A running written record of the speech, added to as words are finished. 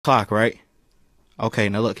Clock, right? Okay,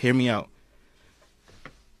 now look, hear me out.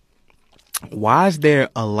 Why is there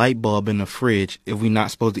a light bulb in the fridge if we're not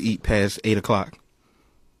supposed to eat past 8 o'clock?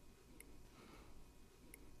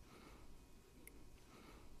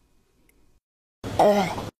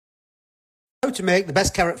 How to make the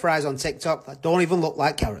best carrot fries on TikTok that don't even look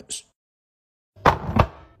like carrots.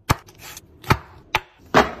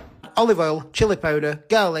 Olive oil, chili powder,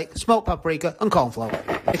 garlic, smoked paprika and corn flour.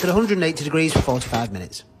 Bake at 180 degrees for 45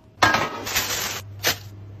 minutes.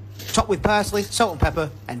 Top with parsley, salt and pepper.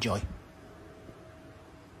 Enjoy.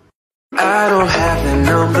 I don't have the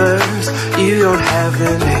numbers, you don't have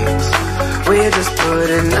the names. We're just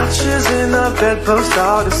putting notches in the bedpost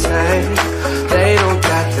all the same. They don't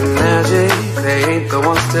got the magic, they ain't the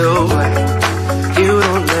ones to blame. You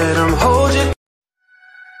don't let them hold you.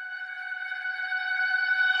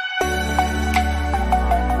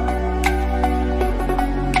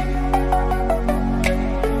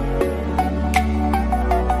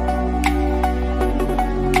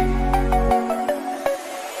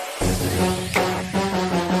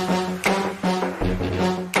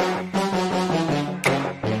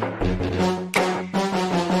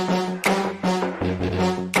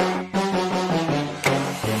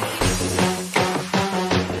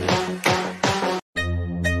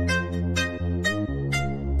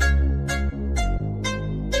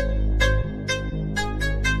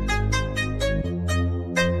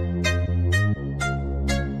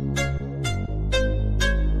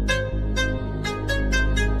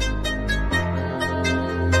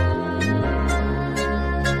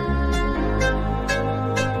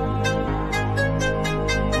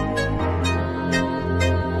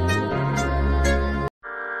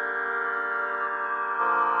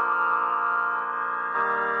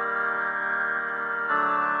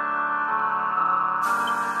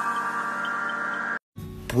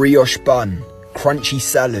 Brioche bun, crunchy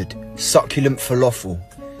salad, succulent falafel.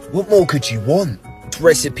 What more could you want? This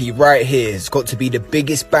recipe right here has got to be the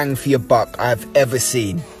biggest bang for your buck I've ever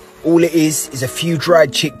seen. All it is a few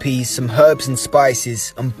dried chickpeas, some herbs and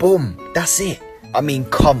spices, and boom, that's it. I mean,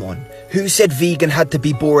 come on. Who said vegan had to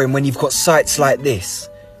be boring when you've got sights like this?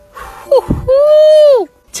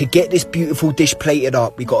 To get this beautiful dish plated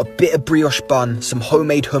up, we got a bit of brioche bun, some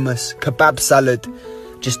homemade hummus, kebab salad.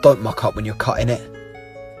 Just don't muck up when you're cutting it.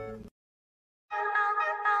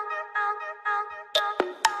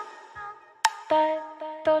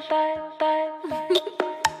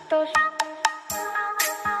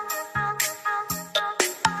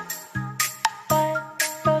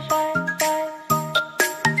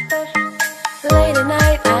 Late at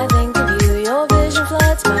night, I think of you. Your vision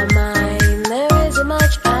floods my mind. There isn't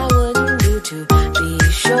much I wouldn't do to be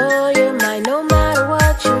sure you're mine. No matter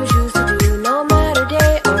what you choose to do, no matter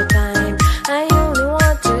day or time, I only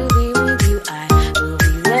want to be with you. I will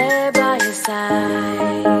be there by your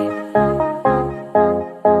side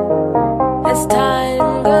as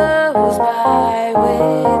time goes by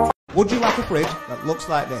with you. Would you like a fridge that looks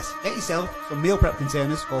like this? Get yourself some meal prep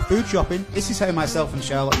containers for food shopping. This is how myself and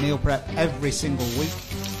Charlotte meal prep every single week.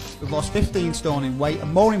 We've lost 15 stone in weight,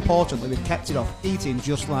 and more importantly, we've kept it off eating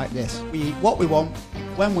just like this. We eat what we want,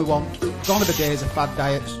 when we want. Gone are the days of fad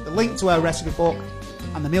diets. The link to our recipe book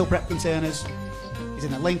and the meal prep containers is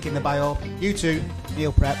in the link in the bio. You too,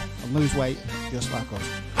 meal prep and lose weight just like us.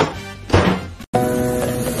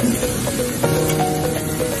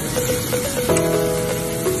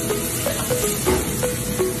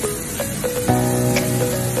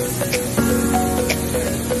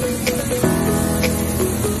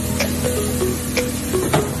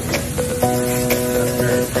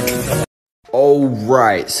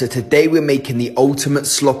 Alright, so today we're making the ultimate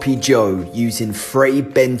sloppy joe using Fray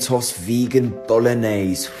Bentos vegan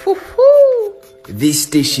bolognese. Woohoo! This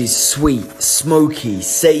dish is sweet, smoky,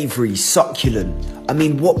 savoury, succulent. I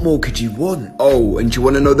mean, what more could you want? Oh, and do you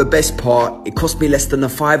want to know the best part? It cost me less than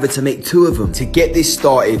 £5 to make 2 of them. To get this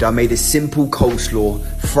started, I made a simple coleslaw,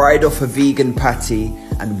 fried off a vegan patty,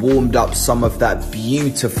 and warmed up some of that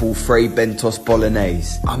beautiful Fray Bentos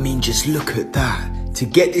bolognese. I mean, just look at that. To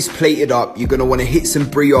get this plated up, you're going to want to hit some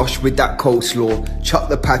brioche with that coleslaw, chuck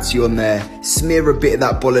the patty on there, smear a bit of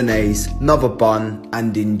that bolognese, another bun,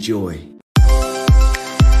 and enjoy.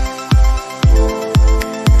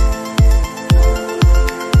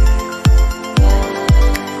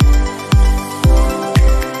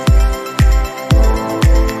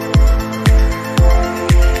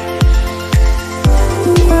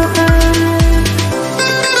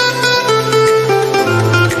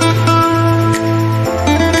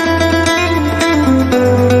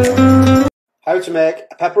 How to make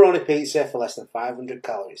a pepperoni pizza for less than 500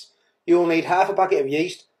 calories. You will need half a packet of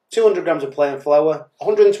yeast, 200 grams of plain flour,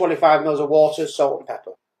 125 ml of water, salt and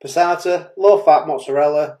pepper. Passata, low-fat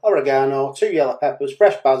mozzarella, oregano, 2 yellow peppers,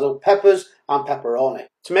 fresh basil, peppers and pepperoni.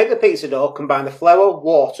 To make the pizza dough, combine the flour,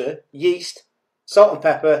 water, yeast, salt and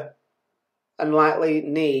pepper and lightly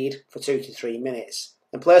knead for 2 to 3 minutes.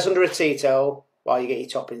 Then place under a tea towel while you get your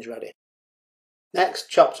toppings ready. Next,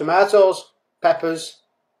 chop tomatoes, peppers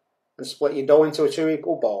and split your dough into 2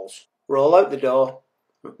 equal balls. Roll out the dough,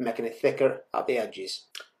 making it thicker at the edges.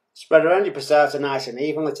 Spread around your passata nice and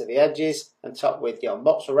evenly to the edges and top with your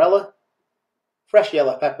mozzarella, fresh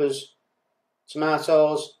yellow peppers,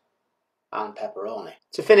 tomatoes and pepperoni.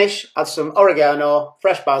 To finish, add some oregano,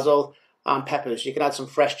 fresh basil and peppers. You can add some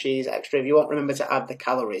fresh cheese extra if you want. Remember to add the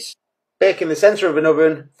calories. Bake in the centre of an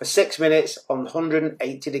oven for 6 minutes on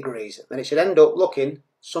 180 degrees. Then it should end up looking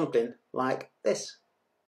something like this.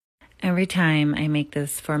 Every time I make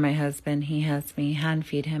this for my husband, he has me hand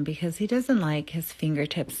feed him because he doesn't like his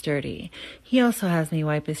fingertips dirty. He also has me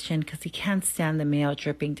wipe his chin because he can't stand the mayo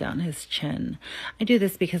dripping down his chin. I do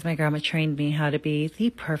this because my grandma trained me how to be the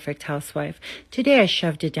perfect housewife. Today I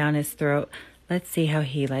shoved it down his throat. Let's see how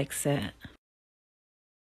he likes it.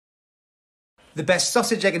 The best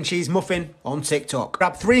sausage, egg and cheese muffin on TikTok.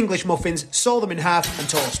 Grab 3 English muffins, saw them in half and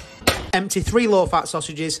toast. Empty 3 low-fat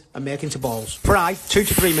sausages and make into balls. Fry 2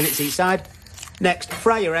 to 3 minutes each side. Next,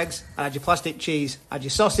 fry your eggs and add your plastic cheese. Add your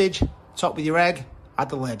sausage, top with your egg, add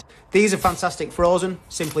the lid. These are fantastic frozen.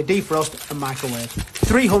 Simply defrost and microwave.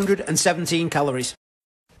 317 calories.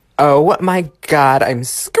 Oh my god, I'm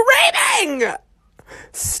screaming!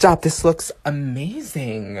 Stop, this looks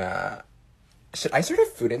amazing. Should I start a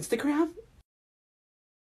food Instagram?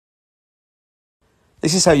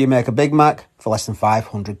 This is how you make a Big Mac for less than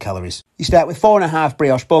 500 calories. You start with 4.5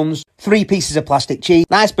 brioche buns, 3 pieces of plastic cheese,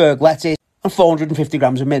 iceberg lettuce and 450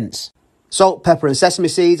 grams of mince. Salt, pepper and sesame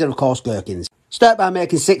seeds and of course gherkins. Start by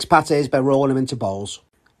making 6 pâtés by rolling them into balls.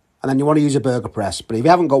 And then you want to use a burger press, but if you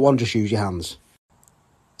haven't got one, just use your hands.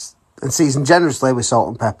 And season generously with salt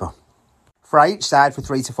and pepper. Fry each side for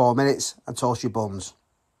 3 to 4 minutes and toast your buns.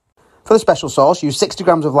 For the special sauce, use 60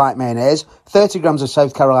 grams of light mayonnaise, 30 grams of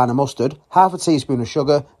South Carolina mustard, half a teaspoon of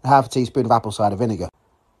sugar and half a teaspoon of apple cider vinegar.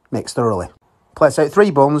 Mix thoroughly. Place out 3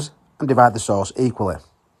 buns and divide the sauce equally.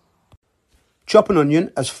 Chop an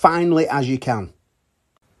onion as finely as you can.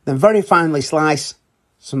 Then very finely slice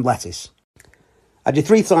some lettuce. Add your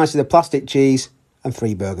 3 slices of plastic cheese and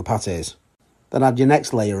 3 burger pâtés. Then add your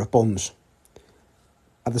next layer of buns.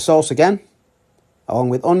 Add the sauce again, along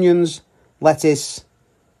with onions, lettuce,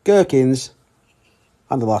 gherkins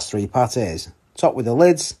and the last 3 pâtés. Top with the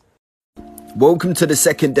lids. Welcome to the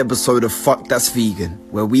second episode of Fuck That's Vegan,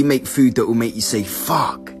 where we make food that will make you say,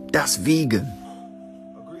 fuck, that's vegan.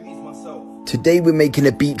 Today we're making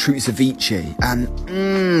a beetroot ceviche,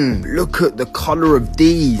 and look at the colour of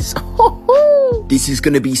these. This is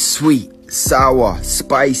going to be sweet, sour,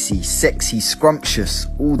 spicy, sexy, scrumptious,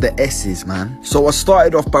 all the S's, man. So I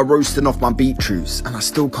started off by roasting off my beetroots, and I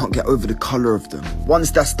still can't get over the colour of them.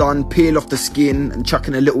 Once that's done, peel off the skin and chuck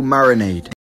in a little marinade.